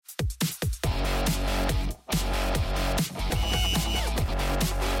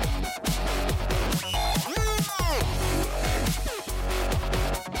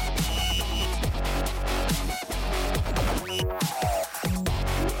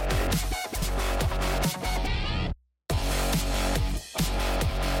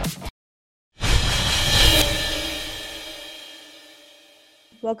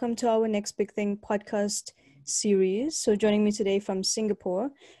Welcome to our Next Big Thing podcast series. So, joining me today from Singapore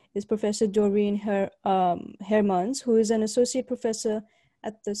is Professor Doreen Hermans, who is an associate professor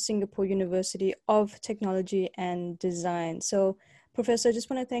at the Singapore University of Technology and Design. So, Professor, I just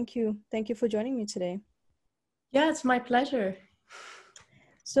want to thank you. Thank you for joining me today. Yeah, it's my pleasure.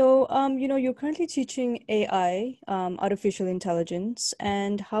 So, you're currently teaching AI, artificial intelligence,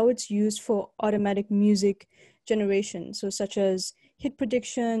 and how it's used for automatic music generation, so such as hit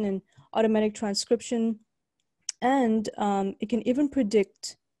prediction and automatic transcription, and it can even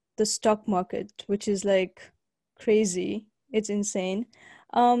predict the stock market, which is like crazy. It's insane.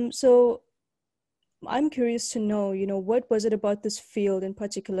 So I'm curious to know, what was it about this field in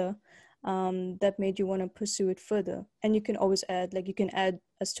particular that made you want to pursue it further? And you can always add, you can add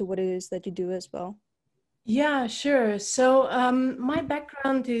as to what it is that you do as well. Yeah, sure. So my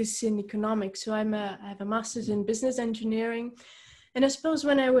background is in economics. So I have a master's in business engineering. And I suppose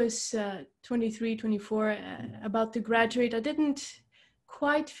when I was 23, 24, about to graduate, I didn't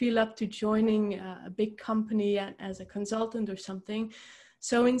quite feel up to joining a big company as a consultant or something.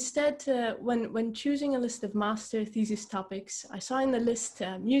 So instead, when choosing a list of master thesis topics, I saw in the list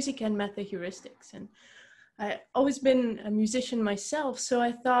music and meta heuristics. And I've always been a musician myself, so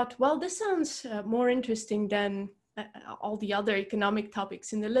I thought, well, this sounds more interesting than all the other economic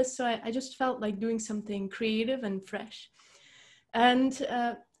topics in the list. So I just felt like doing something creative and fresh. And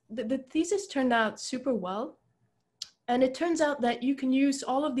the thesis turned out super well. And it turns out that you can use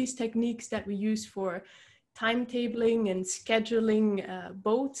all of these techniques that we use for timetabling and scheduling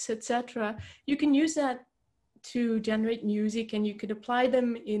boats, etc. You can use that to generate music, and you could apply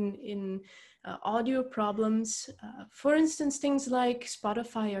them in audio problems. For instance, things like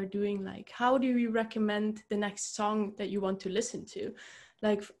Spotify are doing, like how do you recommend the next song that you want to listen to?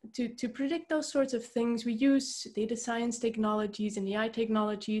 Like to predict those sorts of things, we use data science technologies and AI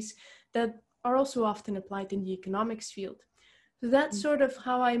technologies that are also often applied in the economics field. So that's sort of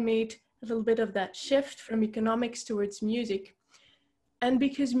how I made a little bit of that shift from economics towards music. And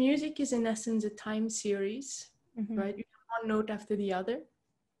because music is in essence a time series, right? You have one note after the other.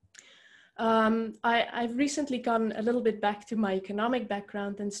 I've recently gone a little bit back to my economic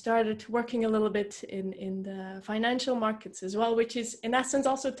background and started working a little bit in the financial markets as well, which is in essence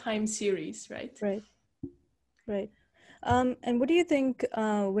also time series, right? Right. And what do you think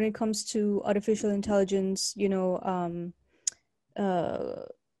when it comes to artificial intelligence, what do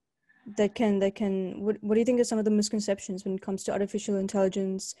you think are some of the misconceptions when it comes to artificial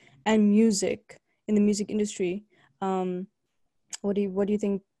intelligence and music in the music industry? What do you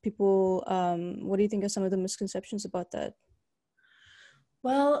think what do you think are some of the misconceptions about that?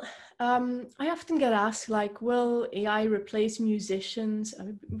 Well, I often get asked, like, will AI replace musicians?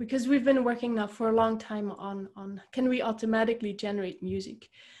 Because we've been working now for a long time on can we automatically generate music?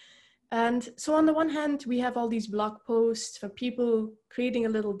 And so on the one hand, we have all these blog posts for people creating a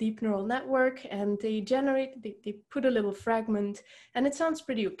little deep neural network, and they put a little fragment, and it sounds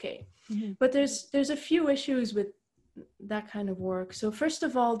pretty okay. Mm-hmm. But there's a few issues with that kind of work. So first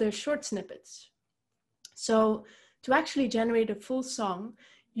of all, there's short snippets. So to actually generate a full song,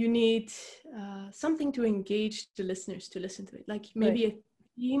 you need something to engage the listeners to listen to it, like maybe a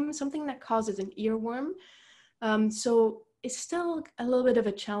theme, something that causes an earworm. So it's still a little bit of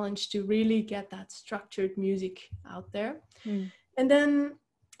a challenge to really get that structured music out there. And then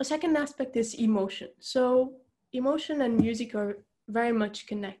a second aspect is emotion. So emotion and music are very much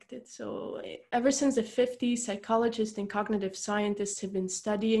connected. So ever since the 50s, psychologists and cognitive scientists have been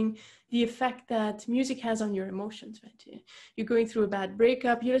studying the effect that music has on your emotions. Right? You're going through a bad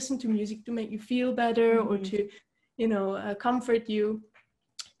breakup, you listen to music to make you feel better or to, comfort you.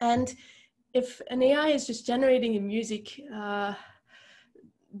 And if an AI is just generating a music, I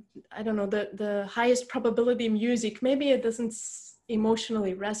don't know, the highest probability music, maybe it doesn't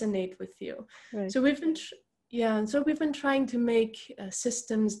emotionally resonate with you. Right. So we've been trying to make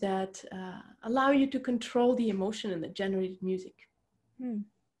systems that allow you to control the emotion in the generated music.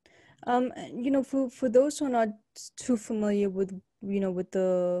 For those who are not too familiar with with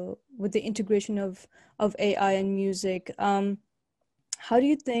the integration of AI and music, how do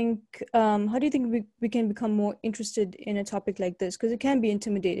you think we can become more interested in a topic like this? Because it can be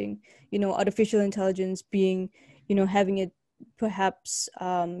intimidating, artificial intelligence being, having it perhaps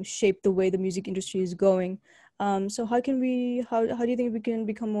shape the way the music industry is going. So how do you think we can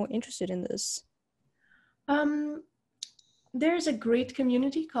become more interested in this? There's a great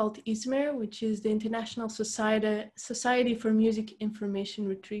community called ISMER, which is the International Society for Music Information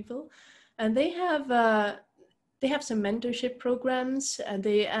Retrieval, and they have some mentorship programs.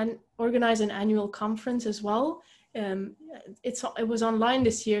 They organize an annual conference as well, Um, it was online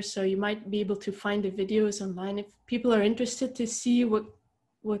this year, so you might be able to find the videos online if people are interested to see what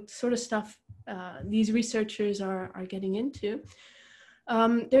sort of stuff these researchers are getting into.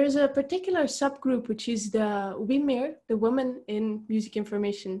 There's a particular subgroup, which is the WIMIR, the Women in Music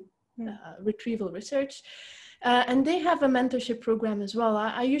Information Retrieval Research. And they have a mentorship program as well.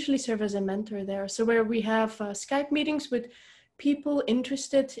 I usually serve as a mentor there. So where we have Skype meetings with people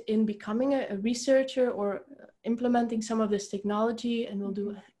interested in becoming a researcher or implementing some of this technology, and we'll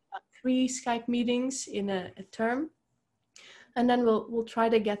do 3 Skype meetings in a term. And then we'll try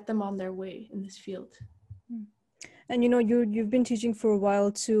to get them on their way in this field. And you've been teaching for a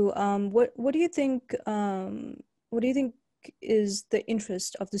while too. What do you think? What do you think is the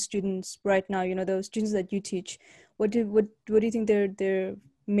interest of the students right now? Those students that you teach. What do you think their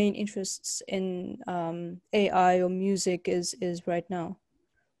main interests in AI or music is right now?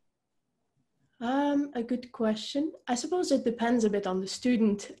 A good question. I suppose it depends a bit on the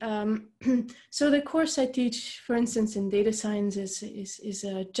student. So the course I teach, for instance, in data science is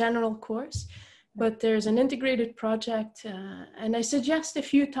a general course, but there's an integrated project, and I suggest a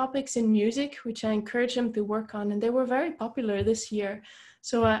few topics in music, which I encourage them to work on, and they were very popular this year.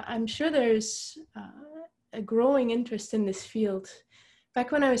 So I'm sure there's a growing interest in this field.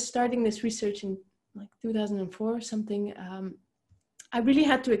 Back when I was starting this research in like 2004 or something, I really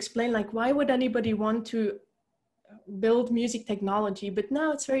had to explain, like, why would anybody want to build music technology? But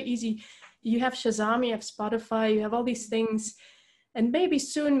now it's very easy. You have Shazam, you have Spotify, you have all these things. And maybe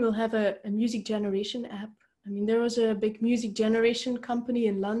soon we'll have a music generation app. I mean, there was a big music generation company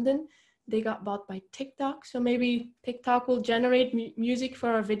in London. They got bought by TikTok. So maybe TikTok will generate music for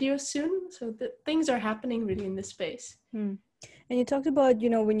our videos soon. So things are happening really in this space. And you talked about,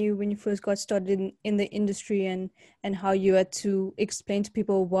 when you first got started in the industry and how you had to explain to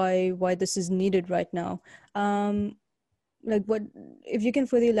people why this is needed right now. Like, what, if you can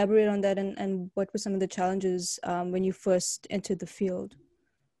further elaborate on that, and what were some of the challenges when you first entered the field?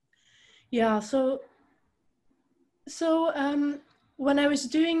 Yeah, so when I was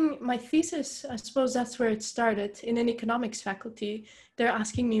doing my thesis, I suppose that's where it started. In an economics faculty, they're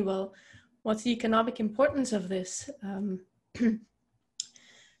asking me, well, what's the economic importance of this?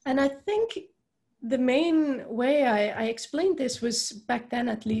 And I think the main way I explained this was, back then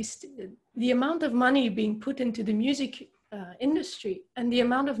at least, the amount of money being put into the music industry and the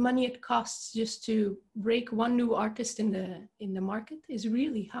amount of money it costs just to break one new artist in the market is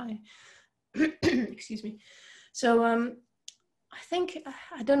really high. Excuse me. So I think,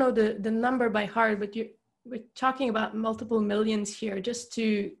 I don't know the number by heart, but we're talking about multiple millions here just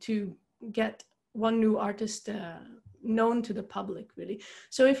to get one new artist known to the public, really.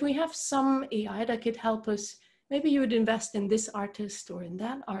 So if we have some AI that could help us, maybe you would invest in this artist or in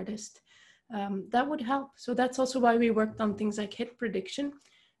that artist, that would help. So that's also why we worked on things like hit prediction,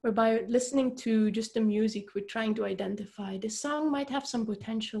 whereby listening to just the music, we're trying to identify this song might have some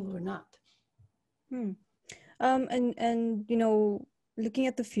potential or not. And looking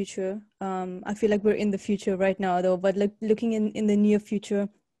at the future, I feel like we're in the future right now, though, but like looking in the near future,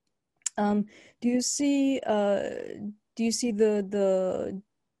 do you see the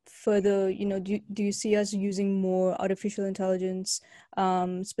further, do you see us using more artificial intelligence,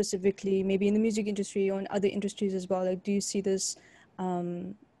 specifically maybe in the music industry or in other industries as well? Like, do you see this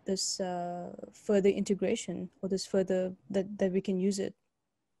further integration, or this further that we can use it?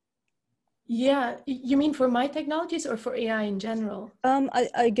 Yeah, you mean for my technologies or for AI in general?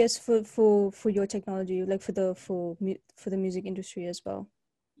 I guess for your technology, like for the music industry as well.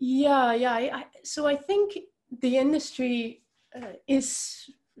 Yeah. So I think the industry is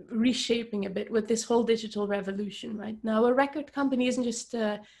reshaping a bit with this whole digital revolution right now. A record company isn't just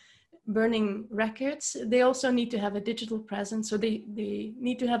burning records. They also need to have a digital presence. So they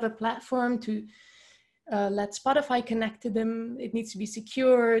need to have a platform to let Spotify connect to them. It needs to be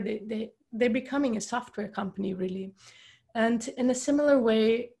secure. They're becoming a software company, really. And in a similar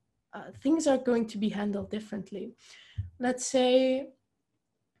way, things are going to be handled differently. Let's say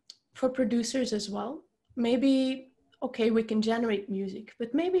for producers as well, maybe, okay, we can generate music,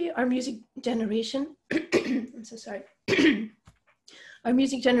 but maybe our music generation, I'm so sorry. Our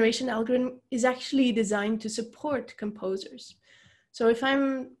music generation algorithm is actually designed to support composers. So if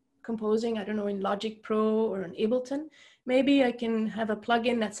I'm composing, I don't know, in Logic Pro or in Ableton, maybe I can have a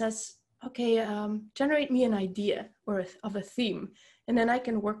plugin that says, okay, generate me an idea of a theme, and then I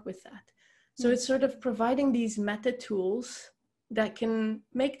can work with that. So it's sort of providing these meta tools that can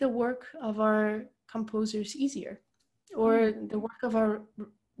make the work of our composers easier, or the work of our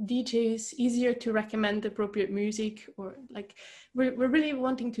DJs easier to recommend appropriate music, or like we're really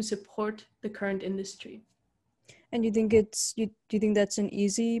wanting to support the current industry. And you think do you think that's an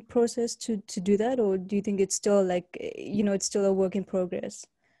easy process to do that, or do you think it's still like, it's still a work in progress?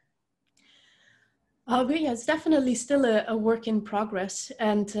 But yeah, it's definitely still a work in progress.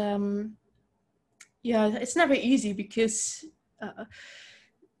 And yeah, it's never easy because uh,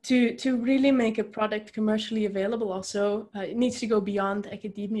 to really make a product commercially available also, it needs to go beyond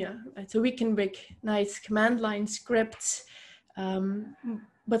academia. Right? So we can make nice command line scripts, um,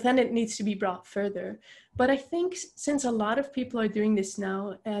 but then it needs to be brought further. But I think since a lot of people are doing this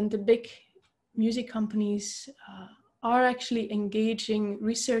now, and the big music companies are actually engaging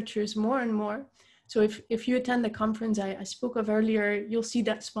researchers more and more. So if you attend the conference I spoke of earlier, you'll see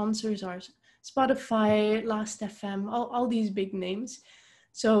that sponsors are Spotify, Last.fm, all these big names.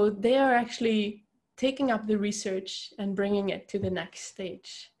 So they are actually taking up the research and bringing it to the next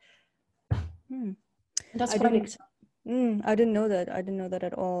stage. Hmm. And that's I quite didn't. exciting. I didn't know that. I didn't know that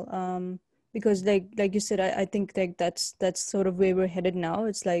at all. Because like you said, I think like that's sort of where we're headed now.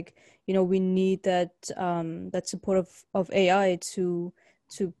 It's like, we need that support of AI to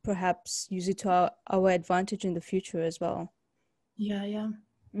perhaps use it to our advantage in the future as well. Yeah, yeah.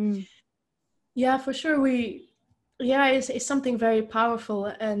 Mm. Yeah, for sure. Yeah, it's something very powerful.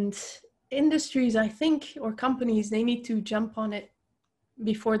 And industries, I think, or companies, they need to jump on it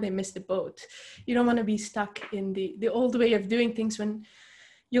before they miss the boat. You don't want to be stuck in the old way of doing things when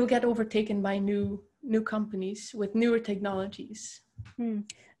you'll get overtaken by new companies with newer technologies. Mm.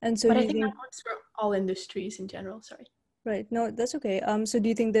 And so But do I you think that think, works for all industries in general. Sorry. right? No, that's okay. So do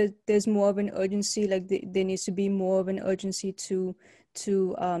you think that there's more of an urgency, like there needs to be more of an urgency to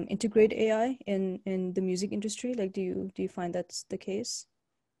integrate AI in the music industry? Like, do you find that's the case?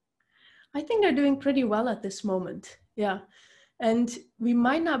 I think they're doing pretty well at this moment. Yeah. And we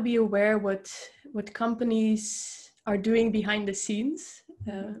might not be aware what companies are doing behind the scenes,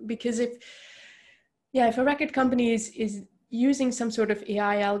 Mm-hmm. because if a record company is using some sort of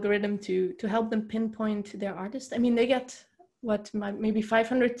AI algorithm to help them pinpoint their artist, I mean, they get maybe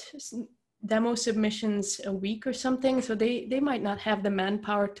 500 demo submissions a week or something, so they might not have the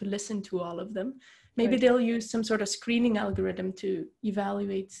manpower to listen to all of them. Maybe Right. they'll use some sort of screening algorithm to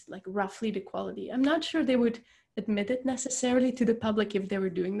evaluate like roughly the quality. I'm not sure they would admit it necessarily to the public if they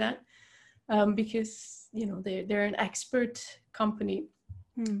were doing that, because they're an expert company.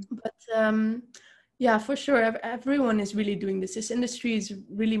 Hmm. But yeah, for sure, everyone is really doing this. This industry is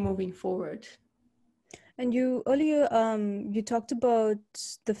really moving forward. And you earlier you talked about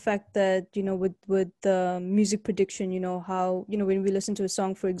the fact that, with the music prediction, how, when we listen to a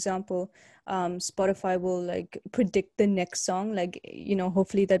song, for example, Spotify will like predict the next song, like,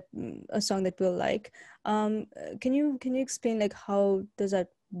 hopefully that a song that we'll like. Can you explain like how does that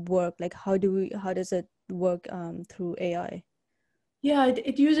work? Like how does it work through AI? Yeah,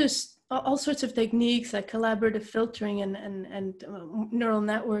 it uses all sorts of techniques like collaborative filtering and neural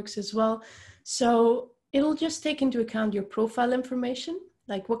networks as well. So it'll just take into account your profile information,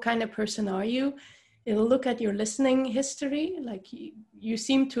 like what kind of person are you. It'll look at your listening history, like you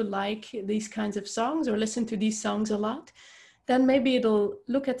seem to like these kinds of songs or listen to these songs a lot. Then maybe it'll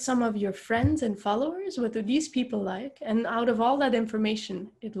look at some of your friends and followers, what do these people like? And out of all that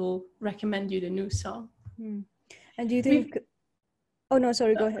information, it will recommend you the new song. Hmm. And do you We've think, oh no,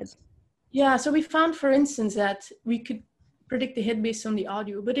 sorry, go ahead. Yeah, so we found, for instance, that we could predict the hit based on the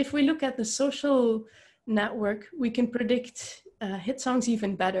audio. But if we look at the social network, we can predict hit songs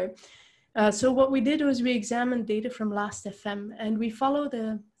even better. So what we did was we examined data from Last.fm and we followed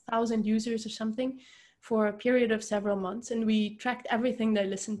 1,000 users or something for a period of several months, and we tracked everything they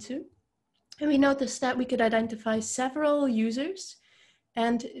listened to. And we noticed that we could identify several users,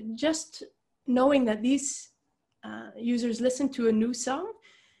 and just knowing that these users listened to a new song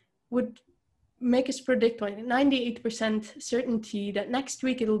would make us predict like 98% certainty that next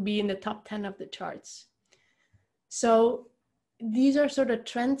week it'll be in the top 10 of the charts. So these are sort of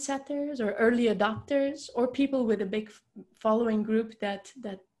trendsetters or early adopters or people with a big following group that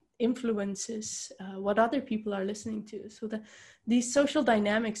influences what other people are listening to. So these social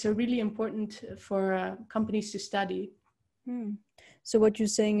dynamics are really important for companies to study. Hmm. So what you're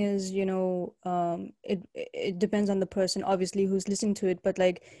saying is, it depends on the person, obviously, who's listening to it, but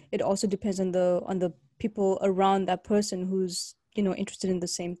like it also depends on the people around that person who's, interested in the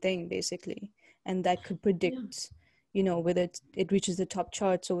same thing, basically, and that could Yeah. predict, whether it reaches the top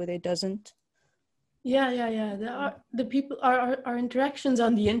charts or whether it doesn't. Yeah. The people, our interactions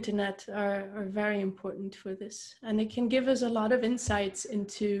on the internet are very important for this, and it can give us a lot of insights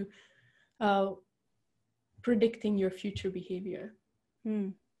into uh, predicting your future behavior. Hmm.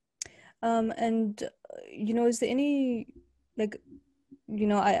 And is there any like,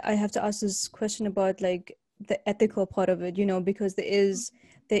 I have to ask this question about like the ethical part of it, because there is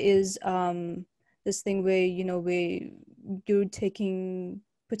this thing where, where you're taking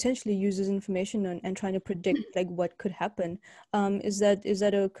potentially users information and trying to predict like what could happen. Is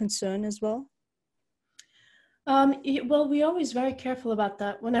that a concern as well? Well, we're always very careful about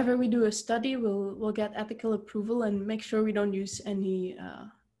that. Whenever we do a study, we'll get ethical approval and make sure we don't use any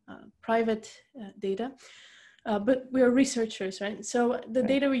private data. But we're researchers, right? So the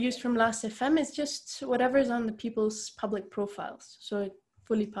data we use from Last.fm is just whatever is on the people's public profiles. So it's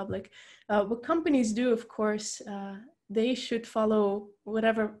fully public. What companies do, of course, they should follow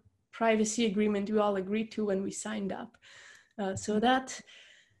whatever privacy agreement we all agreed to when we signed up. So that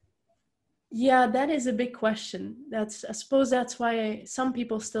is a big question. I suppose that's why some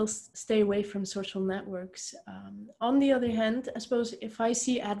people still stay away from social networks. On the other hand, I suppose if I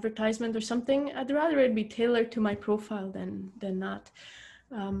see advertisement or something, I'd rather it be tailored to my profile than not,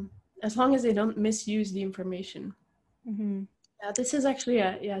 as long as they don't misuse the information. Mm-hmm. This is actually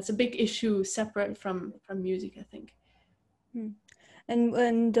it's a big issue separate from music, I think.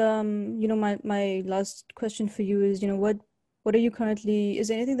 And my last question for you is, what are you currently, is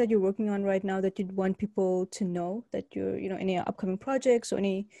there anything that you're working on right now that you'd want people to know, that you're, any upcoming projects or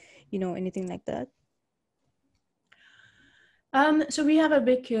anything like that? So we have a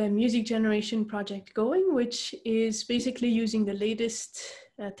big music generation project going, which is basically using the latest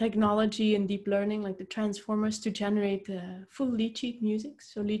technology and deep learning, like the transformers, to generate full lead sheet music.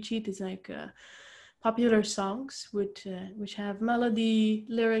 So lead sheet is like popular songs which have melody,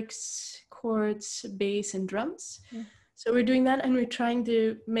 lyrics, chords, bass, and drums. Yeah. So we're doing that, and we're trying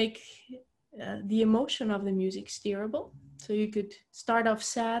to make the emotion of the music steerable. So you could start off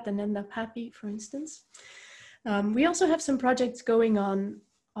sad and end up happy, for instance. We also have some projects going on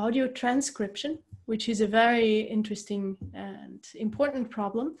audio transcription, which is a very interesting and important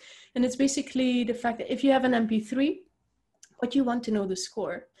problem. And it's basically the fact that if you have an MP3, but you want to know the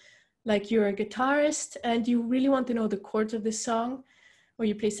score, like you're a guitarist and you really want to know the chords of this song, or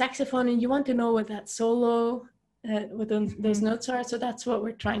you play saxophone and you want to know what that solo, what those notes are. So that's what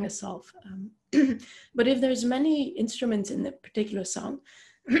we're trying to solve. But if there's many instruments in the particular song,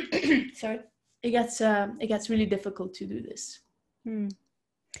 sorry, it gets really difficult to do this.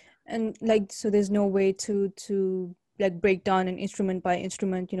 And like, so there's no way to like break down an instrument by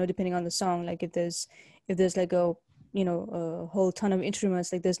instrument, depending on the song. Like if there's like a whole ton of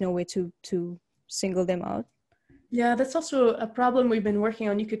instruments, like there's no way to single them out. Yeah, that's also a problem we've been working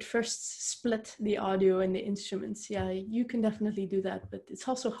on. You could first split the audio and the instruments. Yeah, you can definitely do that, but it's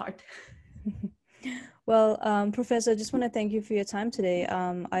also hard. Well, Professor, I just want to thank you for your time today.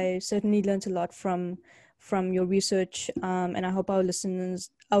 I certainly learned a lot from your research, and I hope our listeners,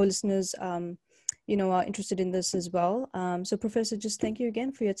 are interested in this as well. So, Professor, just thank you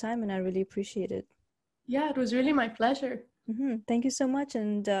again for your time, and I really appreciate it. Yeah, it was really my pleasure. Thank you so much,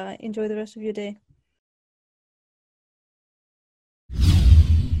 and enjoy the rest of your day.